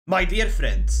My dear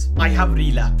friends, I have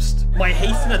relapsed. My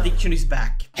Haesteinn addiction is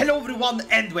back. Hello everyone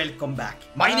and welcome back.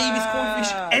 My name is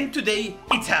Koifish and today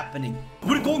it's happening.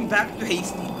 We're going back to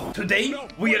Haesteinn. Today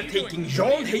we are taking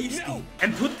Jarl Haesteinn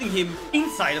and putting him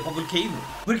inside of a volcano.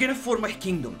 We're gonna form a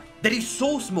kingdom that is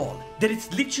so small that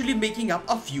it's literally making up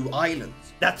a few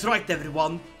islands. That's right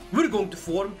everyone. We're going to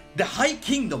form the High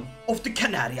Kingdom of the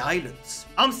Canary Islands.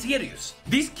 I'm serious.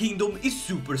 This kingdom is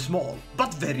super small,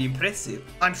 but very impressive.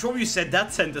 I'm sure you said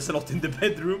that sentence a lot in the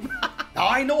bedroom. Now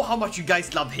I know how much you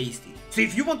guys love Haesteinn. So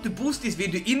if you want to boost this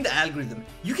video in the algorithm,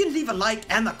 you can leave a like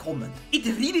and a comment. It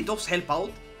really does help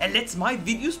out and lets my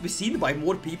videos be seen by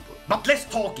more people. But less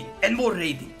talking and more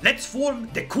raiding. Let's form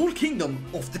the cool kingdom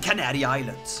of the Canary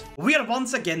Islands. We are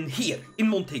once again here in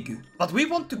Montagu, but we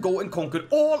want to go and conquer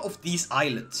all of these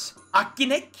islands.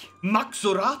 VIKING,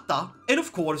 Maxorata, and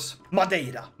of course,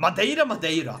 Madeira.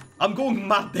 Madeira. I'm going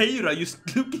Madeira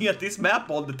just looking at this map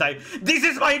all the time. This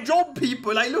is my job,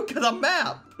 people! I look at a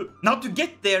map! Now to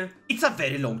get there, it's a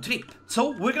very long trip.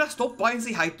 So we're gonna stop by and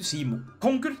say hi to Simo,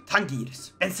 conquer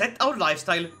Tangiers, and set our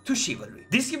lifestyle to chivalry.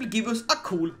 This will give us a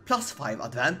cool +5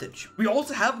 advantage. We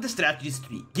also have the strategies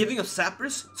tree, giving us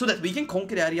sappers so that we can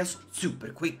conquer areas super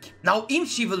quick. Now in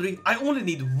chivalry, I only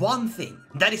need one thing,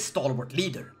 that is stalwart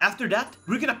leader. After that,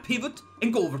 we're gonna pivot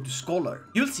and go over to scholar.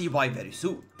 You'll see why very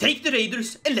soon. Take the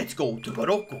raiders and let's go to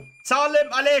Morocco. Salam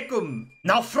alaikum!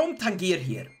 Now from Tangier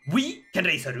here, we can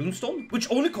raise a runestone,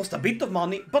 which only costs a bit of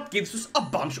money, but gives us a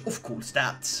bunch of cool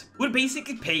stats. We're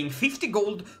basically paying 50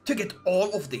 gold to get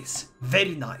all of this.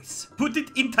 Very nice. Put it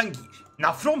in Tangier.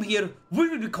 Now from here, we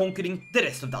will be conquering the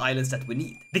rest of the islands that we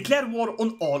need. Declare war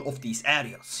on all of these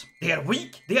areas. They are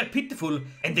weak, they are pitiful,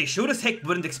 and they sure as heck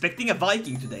weren't expecting a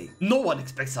Viking today. No one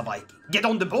expects a Viking. Get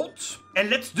on the boats, and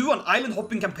let's do an island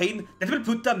hopping campaign that will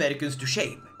put the Americans to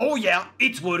shame. Oh yeah,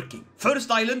 it's working.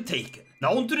 First island taken.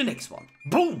 Now on to the next one.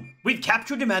 Boom! We've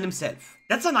captured the man himself.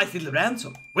 That's a nice little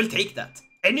ransom. We'll take that.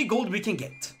 Any gold we can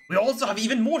get. We also have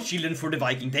even more children for the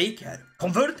Viking daycare.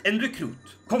 Convert and recruit.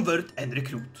 Convert and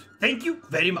recruit. Thank you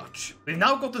very much. We've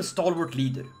now got a stalwart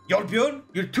leader. Jarl Björn,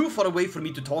 you're too far away for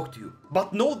me to talk to you.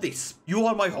 But know this, you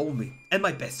are my homie and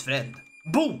my best friend.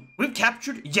 Boom! We've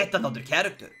captured yet another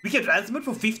character. We can ransom it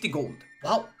for 50 gold.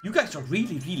 Wow, you guys are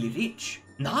really rich.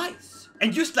 Nice.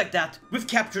 And just like that, we've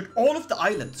captured all of the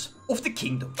islands of the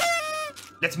kingdom.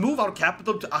 Let's move our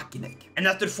capital to VIKING. And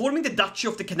after forming the Duchy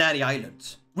of the Canary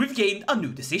Islands, we've gained a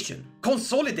new decision.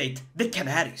 Consolidate the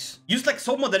Canaries. Just like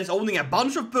someone that is owning a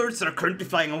bunch of birds that are currently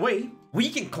flying away, we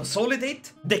can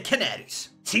consolidate the Canaries.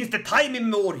 Since the time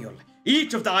immemorial,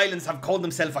 each of the islands have called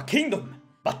themselves a kingdom.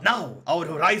 But now, our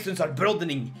horizons are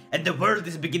broadening and the world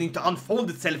is beginning to unfold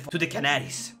itself to the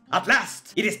Canaries. At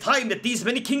last, it is time that these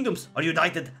many kingdoms are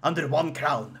united under one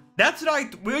crown. That's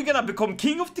right, we're gonna become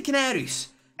king of the Canaries.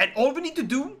 And all we need to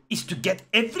do is to get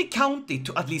every county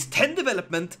to at least 10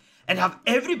 development and have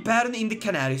every baron in the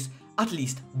Canaries at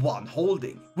least one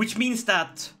holding. Which means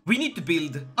that we need to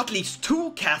build at least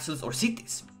 2 castles or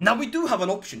cities. Now we do have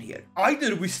an option here.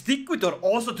 Either we stick with our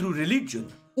also true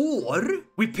religion, or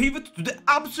we pivot to the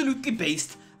absolutely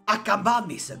based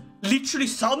Akamanism. Literally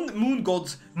sun, moon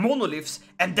gods, monoliths,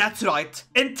 and that's right,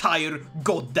 entire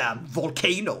goddamn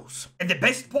volcanoes. And the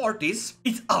best part is,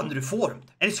 it's unreformed,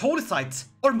 and its holy sites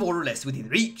are more or less within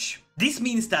reach. This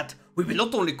means that we will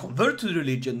not only convert to the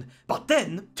religion, but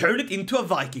then turn it into a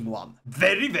Viking one.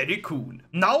 Very cool.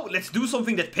 Now let's do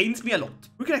something that pains me a lot.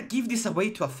 We're gonna give this away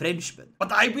to a Frenchman,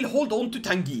 but I will hold on to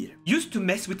Tangier, just to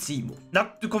mess with Simo.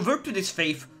 Now to convert to this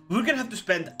faith, we're gonna have to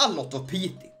spend a lot of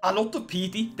piety. A lot of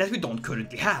piety that we don't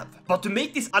currently have. But to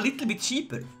make this a little bit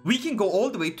cheaper, we can go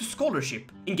all the way to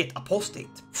scholarship and get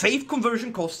apostate. Faith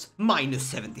conversion costs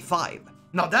 -75.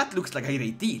 Now that looks like a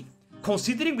great deal.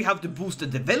 Considering we have to boost the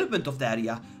development of the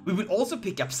area, we will also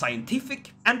pick up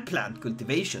scientific and plant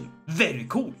cultivation. Very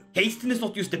cool. Haesteinn is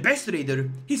not just the best raider,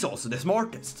 he's also the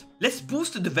smartest. Let's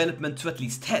boost the development to at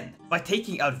least 10 by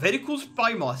taking our very cool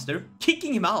spy master,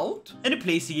 kicking him out, and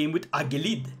replacing him with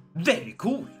Agelid. Very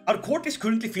cool. Our court is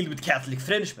currently filled with Catholic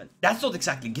Frenchmen. That's not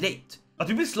exactly great, but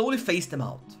we will slowly phase them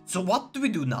out. So what do we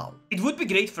do now? It would be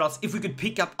great for us if we could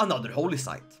pick up another holy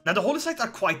site. Now the holy sites are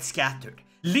quite scattered.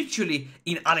 Literally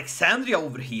in Alexandria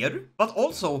over here, but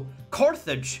also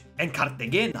Carthage and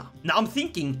Cartagena. Now I'm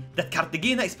thinking that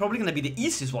Cartagena is probably gonna be the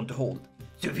easiest one to hold.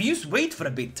 So if we just wait for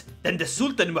a bit, then the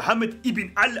Sultan Muhammad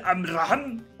ibn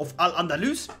al-Amrahan of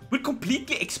Al-Andalus will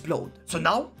completely explode. So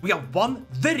now we have one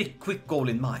very quick goal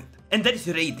in mind, and that is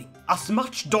raiding. As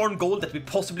much darn gold that we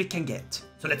possibly can get.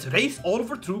 So let's raise all of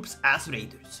our troops as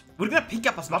raiders. We're gonna pick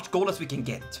up as much gold as we can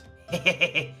get.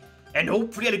 And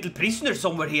hopefully a little prisoner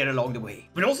somewhere here along the way.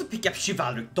 We'll also pick up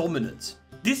chivalric dominance.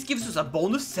 This gives us a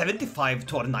bonus 75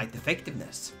 to our knight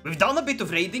effectiveness. We've done a bit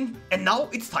of raiding, and now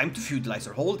it's time to feudalize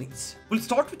our holdings. We'll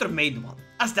start with our main one,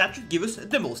 as that should give us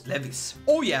the most levies.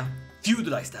 Oh yeah,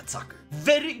 feudalize that sucker.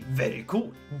 Very, very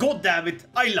cool. God damn it,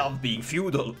 I love being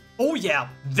feudal. Oh yeah,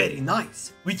 very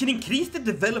nice. We can increase the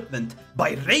development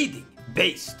by raiding.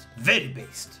 Based, very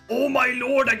based. Oh my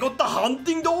lord, I got the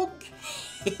hunting dog.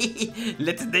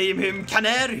 Let's name him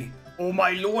Canary. Oh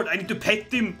my lord, I need to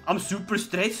pet him. I'm super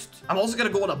stressed. I'm also gonna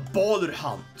go on a baller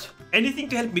hunt. Anything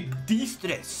to help me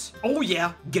de-stress. Oh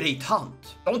yeah, great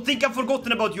hunt. Don't think I've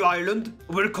forgotten about you, Ireland.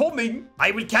 We're coming. I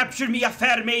will capture me a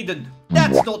fair maiden.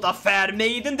 That's not a fair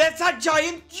maiden, that's a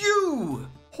giant Jew.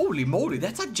 Holy moly,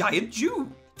 that's a giant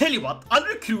Jew. Tell you what, I'll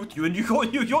recruit you and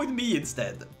you join me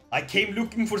instead. I came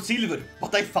looking for silver,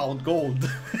 but I found gold.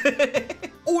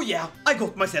 Oh yeah, I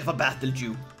got myself a battle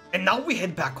Jew. And now we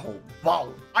head back home.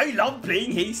 Wow, I love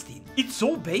playing Haesteinn. It's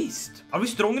so based. Are we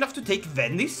strong enough to take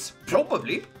Venice?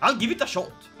 Probably. I'll give it a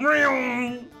shot.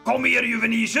 Come here, you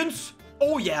Venetians.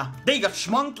 Oh yeah, they got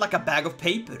schmunked like a bag of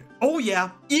paper. Oh yeah,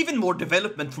 even more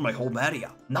development from my home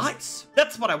area. Nice.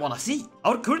 That's what I want to see.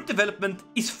 Our current development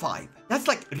is 5. That's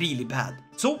like really bad.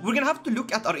 So we're gonna have to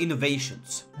look at our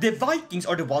innovations. The Vikings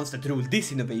are the ones that rule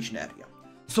this innovation area.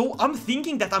 So I'm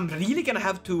thinking that I'm really gonna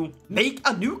have to make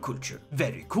a new culture.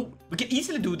 Very cool. We can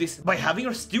easily do this by having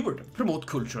our steward promote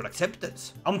cultural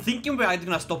acceptance. I'm thinking we're either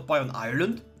gonna stop by on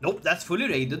Ireland. Nope, that's fully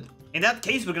raided. In that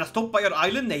case, we're gonna stop by our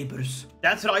island neighbors.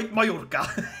 That's right, Mallorca.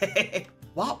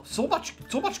 Wow, so much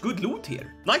good loot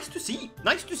here. Nice to see,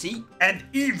 nice to see. And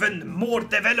even more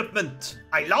development.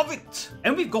 I love it.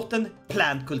 And we've gotten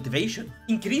plant cultivation.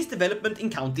 Increased development in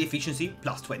county efficiency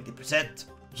plus 20%.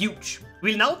 Huge.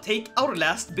 We'll now take our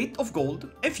last bit of gold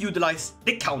and feudalize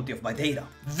the county of Madeira.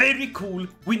 Very cool.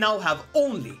 We now have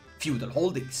only feudal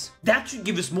holdings. That should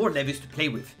give us more levies to play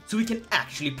with, so we can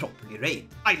actually properly raid.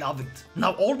 I love it.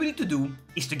 Now all we need to do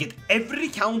is to get every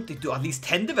county to at least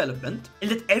 10 development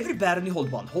and let every barony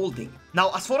hold 1 holding.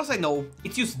 Now as far as I know,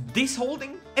 it's just this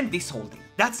holding and this holding.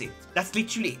 That's it. That's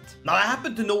literally it. Now I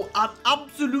happen to know an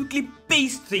absolutely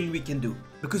based thing we can do,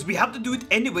 because we have to do it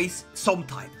anyways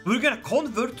sometime. We're gonna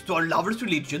convert to our lover's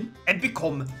religion and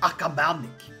become Akamanic.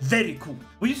 Very cool.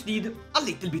 We just need a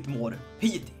little bit more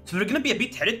piety. So we're gonna be a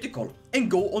bit heretical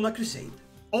and go on a crusade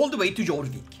all the way to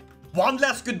Jorvik. One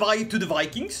last goodbye to the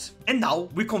Vikings, and now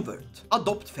we convert.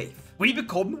 Adopt faith. We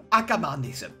become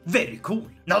Akamanism. Very cool.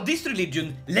 Now this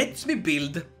religion lets me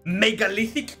build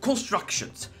megalithic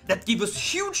constructions that give us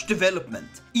huge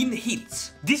development in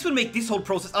hills. This will make this whole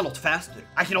process a lot faster.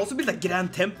 I can also build a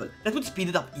grand temple that would speed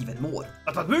it up even more.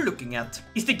 But what we're looking at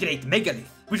is the great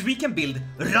megalith, which we can build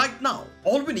right now.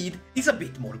 All we need is a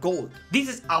bit more gold. This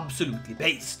is absolutely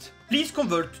based. Please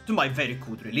convert to my very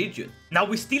cool religion. Now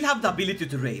we still have the ability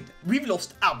to raid. We've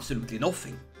lost absolutely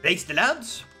nothing. Raise the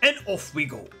lads, and off we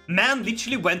go. Man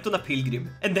literally went on a pilgrim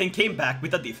and then came back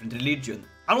with a different religion.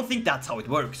 I don't think that's how it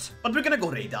works, but we're gonna go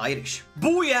raid the Irish.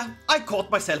 Booyah! I caught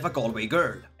myself a Galway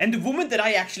girl. And the woman that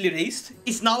I actually raised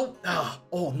is now...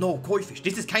 oh no, Koifish,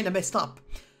 this is kinda messed up.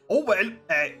 Oh well,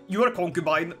 you're a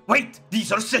concubine. Wait,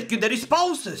 these are secondary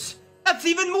spouses! That's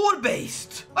even more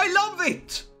based! I love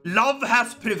it! Love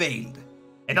has prevailed.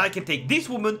 And I can take this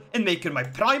woman and make her my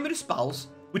primary spouse,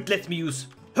 which lets me use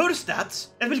her stats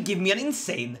that will give me an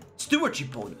insane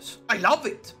stewardship bonus. I love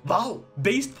it. Wow,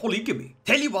 based polygamy.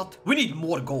 Tell you what, we need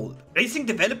more gold. Raising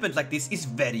development like this is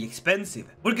very expensive.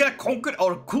 We're gonna conquer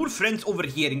our cool friends over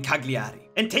here in Cagliari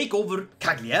and take over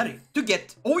Cagliari to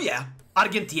get, oh yeah,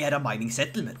 Argentiera mining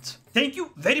settlement. Thank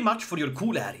you very much for your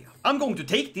cool area. I'm going to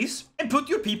take this and put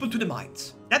your people to the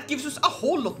mines. That gives us a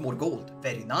whole lot more gold.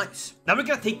 Very nice. Now we're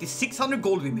gonna take this 600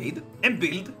 gold we made and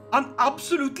build an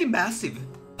absolutely massive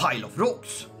pile of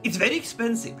rocks. It's very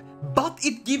expensive, but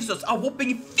it gives us a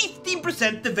whopping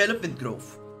 15% development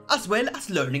growth, as well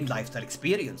as learning lifestyle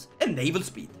experience and naval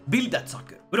speed. Build that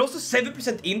sucker. We're also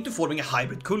 7% into forming a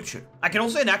hybrid culture. I can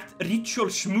also enact ritual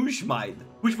shmooshmide,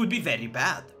 which would be very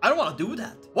bad. I don't want to do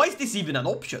that. Why is this even an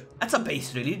option? That's a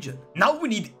base religion. Now we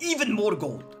need even more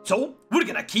gold, so we're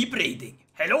gonna keep raiding.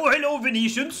 Hello,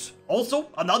 Venetians! Also,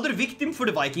 another victim for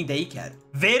the Viking daycare.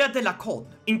 Vera de la Con.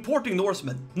 Importing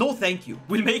Norsemen. No thank you.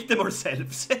 We'll make them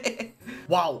ourselves.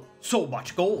 Wow, so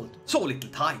much gold. So little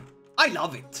time. I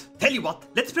love it. Tell you what,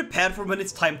 let's prepare for when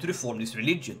it's time to reform this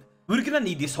religion. We're gonna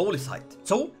need this holy site,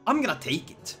 so I'm gonna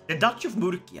take it. The Dutch of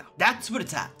Murcia. That's where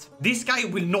it's at. This guy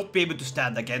will not be able to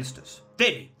stand against us.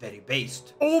 Very, very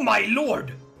based. Oh my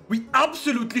lord! We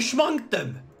absolutely schmunked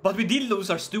them! But we did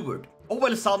lose our steward. Oh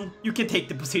well, son, you can take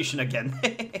the position again.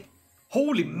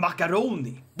 Holy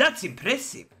macaroni, that's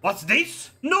impressive. What's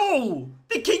this? No!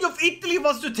 The king of Italy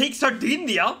wants to take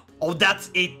Sardinia? Oh, that's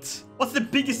it. What's the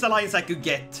biggest alliance I could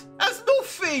get? That's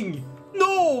nothing.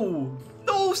 No.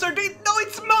 No, sir. No,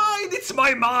 it's mine. It's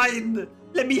my mine.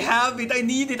 Let me have it. I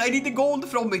need it. I need the gold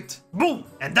from it. Boom.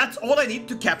 And that's all I need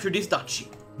to capture this duchy.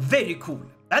 Very cool.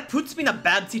 That puts me in a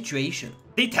bad situation.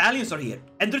 The Italians are here,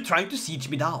 and they're trying to siege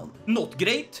me down. Not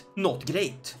great, not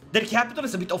great. Their capital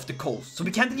is a bit off the coast, so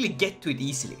we can't really get to it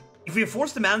easily. If we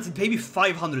force demands, it pay me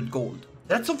 500 gold.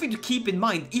 That's something to keep in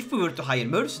mind if we were to hire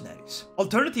mercenaries.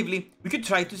 Alternatively, we could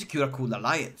try to secure a cool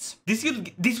alliance. This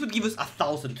would give us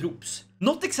 1,000 troops.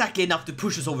 Not exactly enough to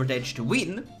push us over the edge to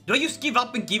win. Do I just give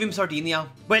up and give him Sardinia?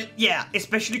 Well, yeah,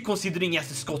 especially considering he has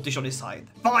the Scottish on his side.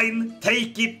 Fine,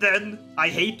 take it then. I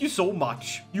hate you so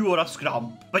much. You are a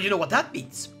scrump. But you know what that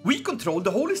means? We control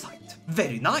the holy site.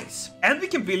 Very nice. And we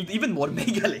can build even more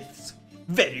megaliths.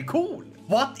 Very cool.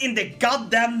 What in the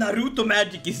goddamn Naruto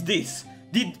magic is this?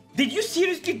 Did you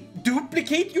seriously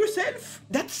duplicate yourself?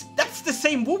 That's the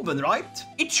same woman, right?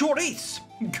 It sure is.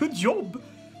 Good job.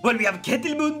 Well, we have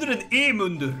Ketilmundur and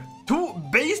Emundur. Two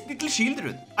based little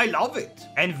children. I love it.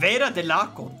 And Vera de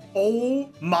Lacon. Oh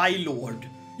my lord.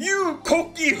 You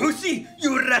cocky hussy.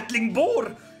 You rattling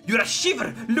boar. You're a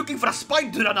shiver looking for a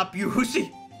spine to run up, you hussy.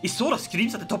 Isora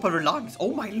screams at the top of her lungs.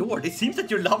 Oh my lord. It seems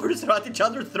that your lovers are at each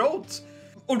other's throats.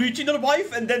 Original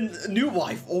wife and then new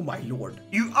wife. Oh my lord.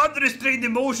 You unrestrained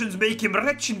emotions make him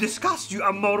wretched in disgust, you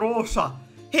amorosa.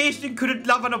 Haesteinn couldn't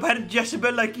love an apparent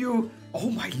Jezebel like you. Oh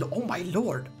my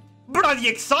lord. Bloody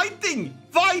exciting!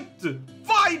 Fight!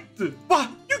 Fight! What?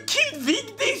 You killed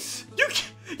Vigdis!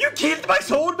 You killed my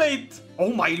soulmate!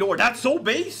 Oh my lord, that's so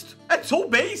based! That's so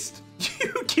based!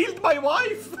 You killed my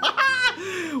wife!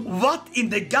 What in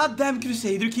the goddamn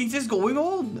Crusader Kings is going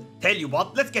on? Tell you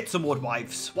what, let's get some more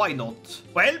wives. Why not?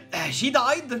 Well, she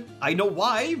died. I know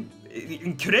why.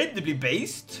 Incredibly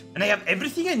based. And I have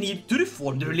everything I need to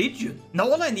reform the religion. Now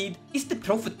all I need is the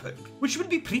prophet perk, which will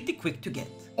be pretty quick to get.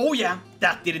 Oh yeah,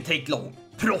 that didn't take long.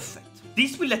 Prophet.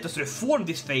 This will let us reform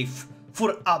this faith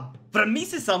for a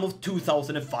measly sum of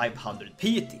 2,500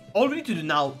 piety. All we need to do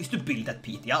now is to build that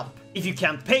piety up. If you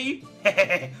can't pay,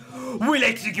 we'll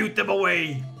execute them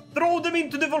away. Throw them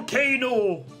into the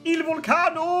volcano. Il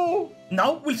volcano.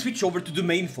 Now we'll switch over to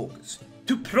domain focus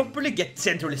to properly get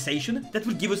centralization that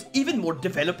will give us even more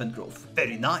development growth.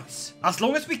 Very nice. As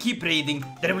long as we keep raiding,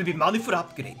 there will be money for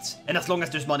upgrades. And as long as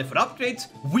there's money for upgrades,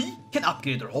 we can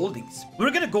upgrade our holdings.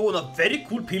 We're gonna go on a very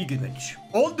cool pilgrimage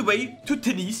all the way to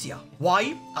Tunisia.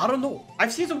 Why? I don't know.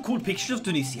 I've seen some cool pictures of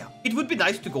Tunisia. It would be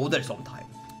nice to go there sometime.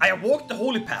 I have walked the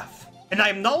holy path, and I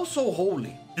am now so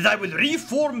holy that I will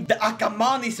reform the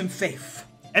Achaemanism faith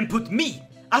and put me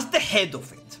as the head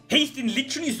of it. Haesteinn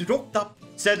literally just rocked up,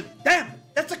 said, damn,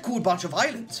 that's a cool bunch of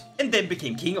islands, and then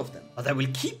became king of them. But I will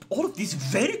keep all of these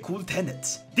very cool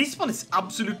tenets. This one is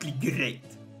absolutely great.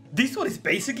 This one is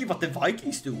basically what the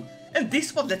Vikings do, and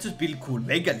this one lets us build cool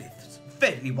megaliths.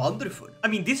 Very wonderful. I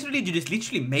mean, this religion is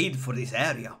literally made for this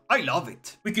area. I love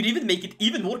it. We could even make it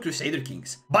even more Crusader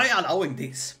Kings by allowing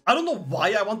this. I don't know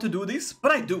why I want to do this,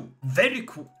 but I do. Very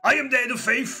cool. I am the head of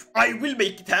faith. I will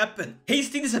make it happen.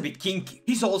 Haesteinn is a bit kinky.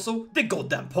 He's also the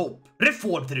goddamn pope.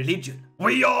 Reform the religion.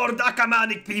 We are the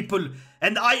Achaemenic people,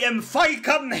 and I am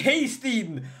Pagan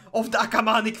Haesteinn of the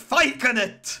Achaemenic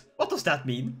Vikingness. What does that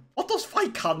mean? What does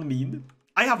Vikan mean?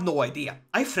 I have no idea.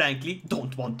 I frankly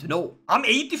don't want to know. I'm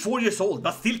 84 years old,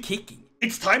 but still kicking.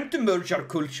 It's time to merge our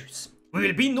cultures. We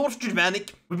will be North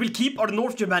Germanic. We will keep our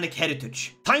North Germanic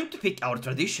heritage. Time to pick our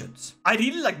traditions. I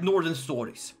really like northern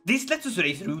stories. This lets us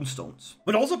raise runestones.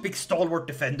 We'll also pick stalwart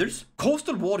defenders,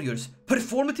 coastal warriors,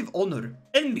 performative honor,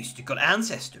 and mystical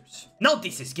ancestors. Now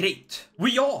this is great.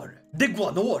 We are the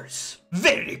Guanors.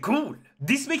 Very cool.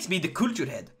 This makes me the culture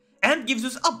head and gives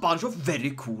us a bunch of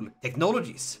very cool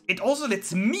technologies. It also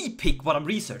lets me pick what I'm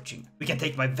researching. We can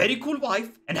take my very cool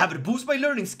wife and have her boost my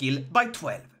learning skill by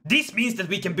 12. This means that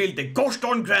we can build the gosh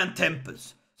darn grand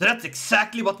temples. So that's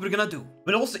exactly what we're gonna do.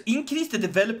 We'll also increase the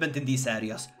development in these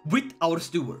areas with our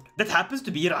steward. That happens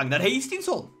to be Ragnar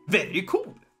Haesteinsson. Very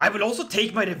cool. I will also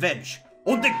take my revenge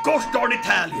on the gosh darn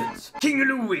Italians. King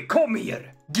Louis, come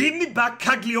here. Give me back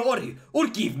Cagliari or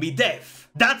give me death.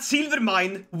 That silver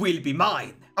mine will be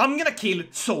mine. I'm gonna kill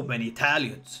so many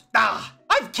Italians.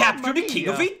 I've captured the king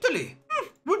of Italy.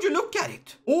 Would you look at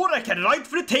it? Or I can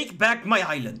rightfully take back my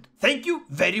island. Thank you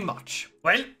very much.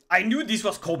 Well, I knew this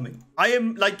was coming. I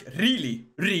am like really,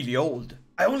 really old.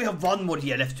 I only have 1 more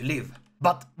year left to live.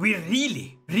 But we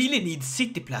really, really need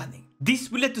city planning.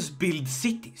 This will let us build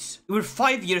cities. We're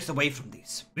 5 years away from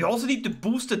this. We also need to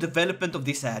boost the development of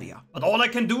this area. But all I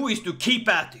can do is to keep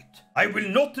at it. I will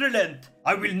not relent.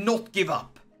 I will not give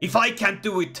up. If I can't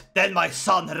do it, then my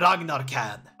son Ragnar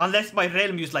can. Unless my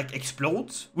realm just like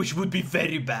explodes, which would be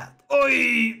very bad.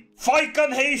 Oi!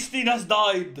 Pagan Haesteinn has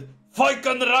died.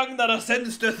 Pagan Ragnar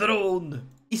ascends the throne.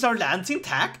 Is our lands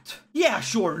intact? Yeah,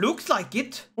 sure, looks like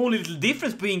it. Only little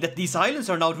difference being that these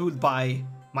islands are now ruled by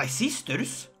my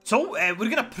sisters. So we're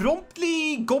gonna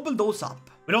promptly gobble those up.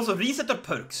 We'll also reset our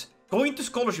perks, go into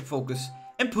scholarship focus,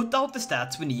 and put out the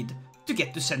stats we need to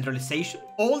get to centralization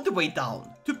all the way down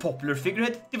to popular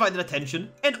figurehead, divided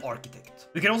attention, and architect.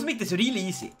 We can also make this really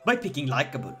easy by picking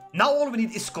likable. Now all we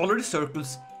need is scholarly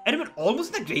circles, and we're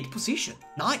almost in a great position.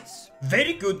 Nice.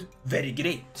 Very good, very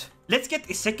great. Let's get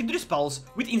a secondary spouse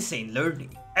with insane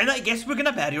learning. And I guess we're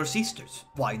gonna marry our sisters.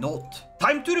 Why not?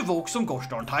 Time to revoke some gosh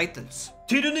darn titles.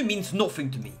 Tyranny means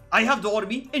nothing to me. I have the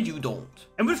army and you don't.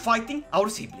 And we're fighting our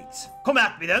siblings. Come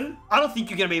at me then. I don't think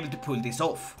you're gonna be able to pull this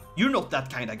off. You're not that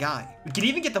kind of guy. We can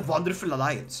even get a wonderful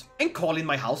alliance and call in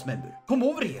my house member. Come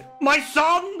over here. My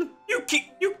son!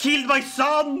 You killed my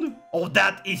son! Oh,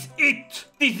 that is it!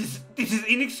 This is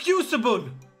inexcusable!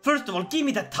 First of all, give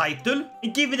me that title,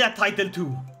 and give me that title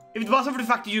too. If it wasn't for the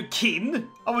fact that you're kin,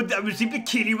 I would simply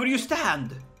kill you where you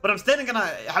stand. But I'm still gonna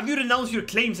have you renounce your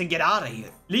claims and get out of here.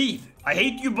 Leave. I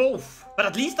hate you both. But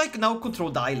at least I can now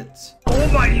control the islands.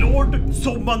 Oh my lord!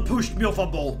 Someone pushed me off a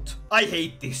boat. I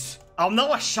hate this. I'm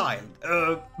now a child,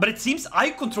 but it seems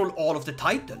I control all of the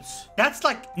titles. That's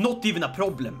like not even a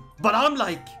problem. But I'm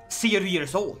like 0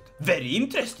 years old. Very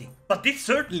interesting. But this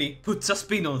certainly puts a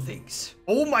spin on things.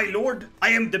 Oh my lord, I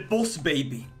am the boss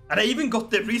baby. And I even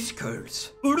got the wrist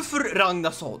curls. Ulfur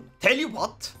Ragnarsson. Tell you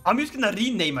what, I'm just gonna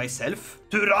rename myself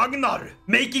to Ragnar,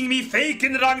 making me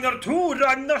Faken Ragnar 2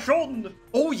 Ragnarsson.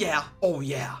 Oh yeah, oh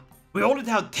yeah. We already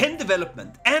have 10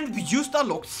 development and we just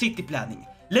unlocked city planning,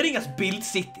 letting us build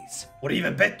cities. Or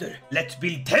even better, let's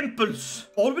build temples.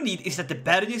 All we need is that the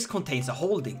barracks contains a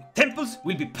holding. Temples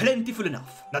will be plentiful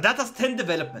enough. Now that has 10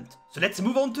 development, so let's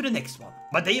move on to the next one.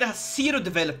 Madeira has 0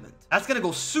 development. That's gonna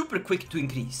go super quick to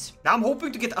increase. Now I'm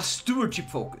hoping to get a stewardship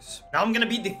focus. Now I'm gonna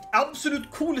be the absolute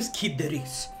coolest kid there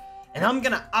is. And I'm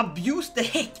gonna abuse the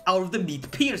heck out of the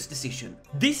Meet Peers decision.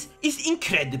 This is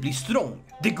incredibly strong.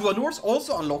 The Guanors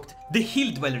also unlocked the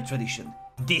Hill Dweller tradition.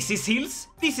 This is hills,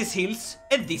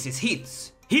 and this is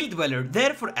hills. Hill Dweller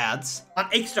therefore adds an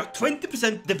extra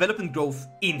 20% development growth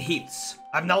in hills.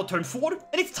 I've now turned 4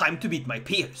 and it's time to meet my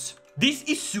peers. This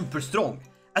is super strong,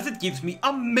 as it gives me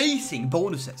amazing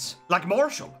bonuses, like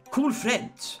martial, cool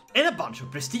friends, and a bunch of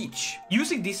prestige.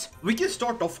 Using this, we can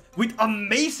start off with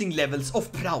amazing levels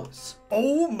of prowess.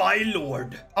 Oh my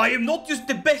lord, I am not just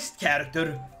the best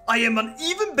character, I am an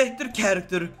even better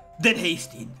character than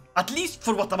Haesteinn. At least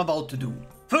for what I'm about to do.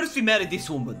 First we marry this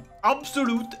woman,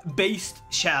 absolute based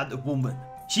Shad woman.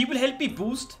 She will help me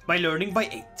boost my learning by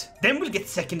 8. Then we'll get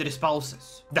secondary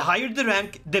spouses. The higher the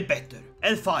rank, the better.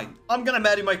 And fine, I'm gonna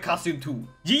marry my cousin too.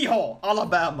 Yeehaw,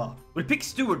 Alabama. We'll pick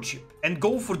stewardship and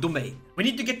go for domain. We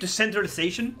need to get to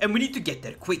centralization and we need to get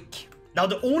there quick. Now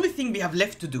the only thing we have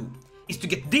left to do is to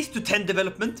get this to 10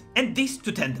 development and this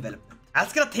to 10 development.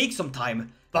 That's gonna take some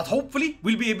time, but hopefully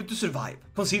we'll be able to survive,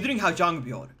 considering how young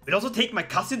we are. We'll also take my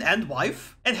cousin and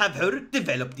wife and have her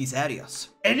develop these areas.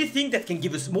 Anything that can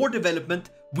give us more development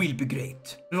will be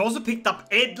great. We've also picked up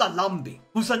Edla Lambi,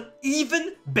 who's an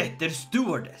even better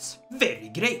stewardess. Very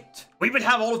great. We will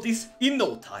have all of this in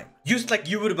no time, just like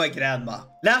you were my grandma.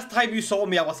 Last time you saw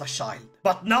me I was a child,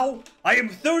 but now I am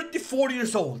 34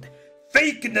 years old.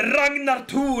 Faken Ragnar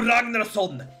 2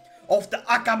 Ragnarsson of the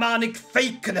Akamanic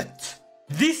Fakenet.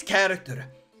 This character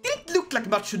didn't look like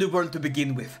much to the world to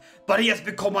begin with, but he has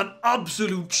become an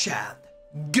absolute Shad.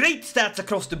 Great stats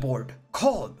across the board.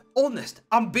 Calm, honest,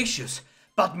 ambitious,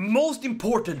 but most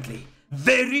importantly,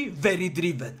 very, very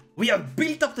driven. We have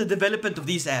built up the development of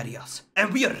these areas,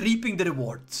 and we are reaping the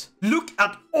rewards. Look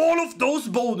at all of those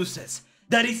bonuses.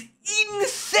 That is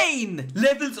insane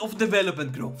levels of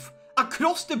development growth.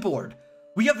 Across the board,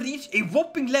 we have reached a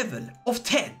whopping level of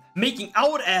 10. Making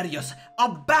our areas a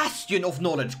bastion of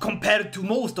knowledge compared to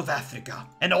most of Africa.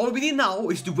 And all we need now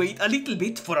is to wait a little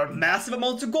bit for our massive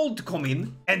amounts of gold to come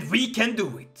in, and we can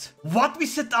do it. What we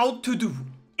set out to do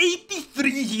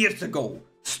 83 years ago,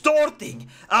 starting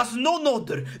as none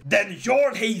other than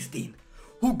Jarl Haesteinn,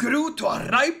 who grew to a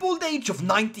ripe old age of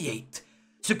 98,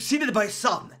 succeeded by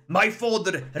son, my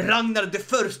father Ragnar the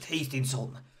First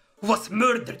Haesteinsson, who was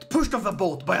murdered, pushed off a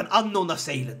boat by an unknown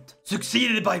assailant,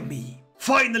 succeeded by me.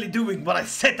 Finally doing what I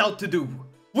set out to do.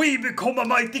 We become a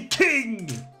mighty king!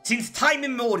 Since time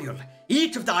immemorial,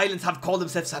 each of the islands have called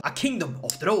themselves a kingdom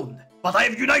of their own. But I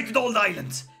have united all the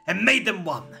islands and made them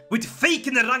one. With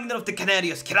Faken Ragnar of the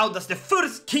Canaries crowned as the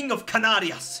first king of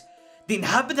Canarias. The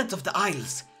inhabitants of the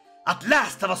isles At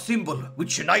last have a symbol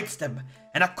which unites them,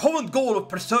 and a common goal of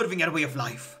preserving our way of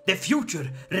life. The future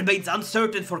remains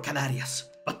uncertain for Canarias,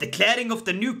 but declaring of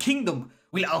the new kingdom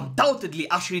will undoubtedly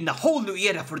usher in a whole new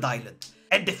era for the island,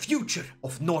 and the future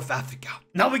of North Africa.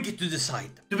 Now we get to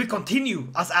decide, do we continue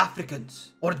as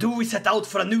Africans, or do we set out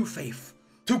for a new faith,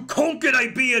 to conquer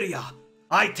Iberia?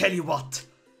 I tell you what,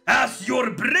 as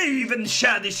your brave and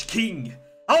shaddish king,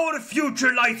 our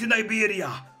future lies in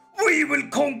Iberia. We will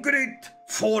conquer it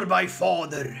for my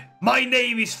father. My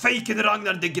name is Faken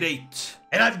Ragnar the Great,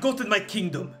 and I've gotten my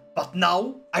kingdom, but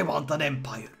now I want an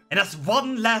empire. And as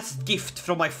one last gift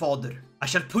from my father, I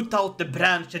shall put out the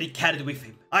branch that he carried with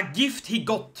him. A gift he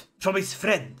got from his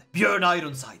friend, Björn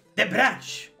Ironside. The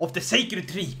branch of the sacred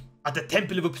tree at the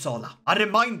Temple of Uppsala. A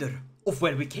reminder of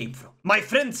where we came from. My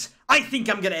friends, I think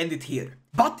I'm gonna end it here.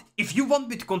 But if you want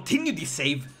me to continue this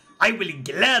save, I will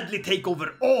gladly take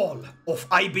over all of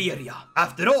Iberia.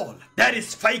 After all, that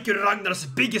is Faker Ragnar's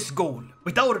biggest goal.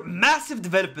 With our massive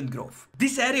development growth,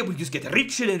 this area will just get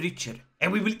richer and richer,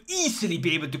 and we will easily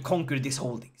be able to conquer these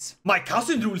holdings. My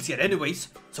cousin rules here anyways,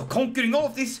 so conquering all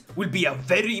of this will be a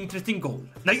very interesting goal.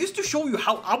 Now, just to show you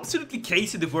how absolutely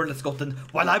crazy the world has gotten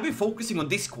while I've been focusing on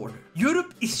this corner.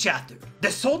 Europe is shattered.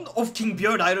 The son of King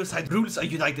Björn Ironside rules a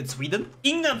united Sweden.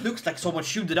 England looks like someone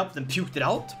chewed it up and puked it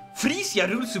out. Frisia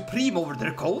rules supreme over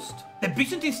their coast. The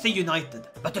Byzantines stay united,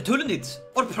 but the Tulunids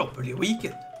are properly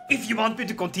weakened. If you want me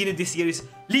to continue this series,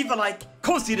 leave a like,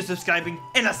 consider subscribing,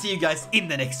 and I'll see you guys in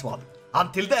the next one.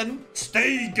 Until then,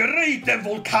 stay great and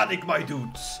volcanic, my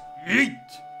dudes. Yeet!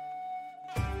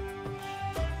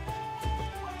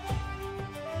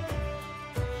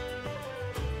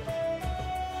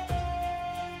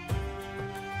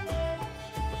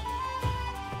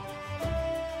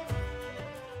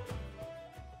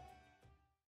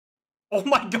 Oh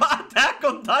my god, Attack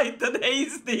on Titan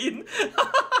Haesteinn!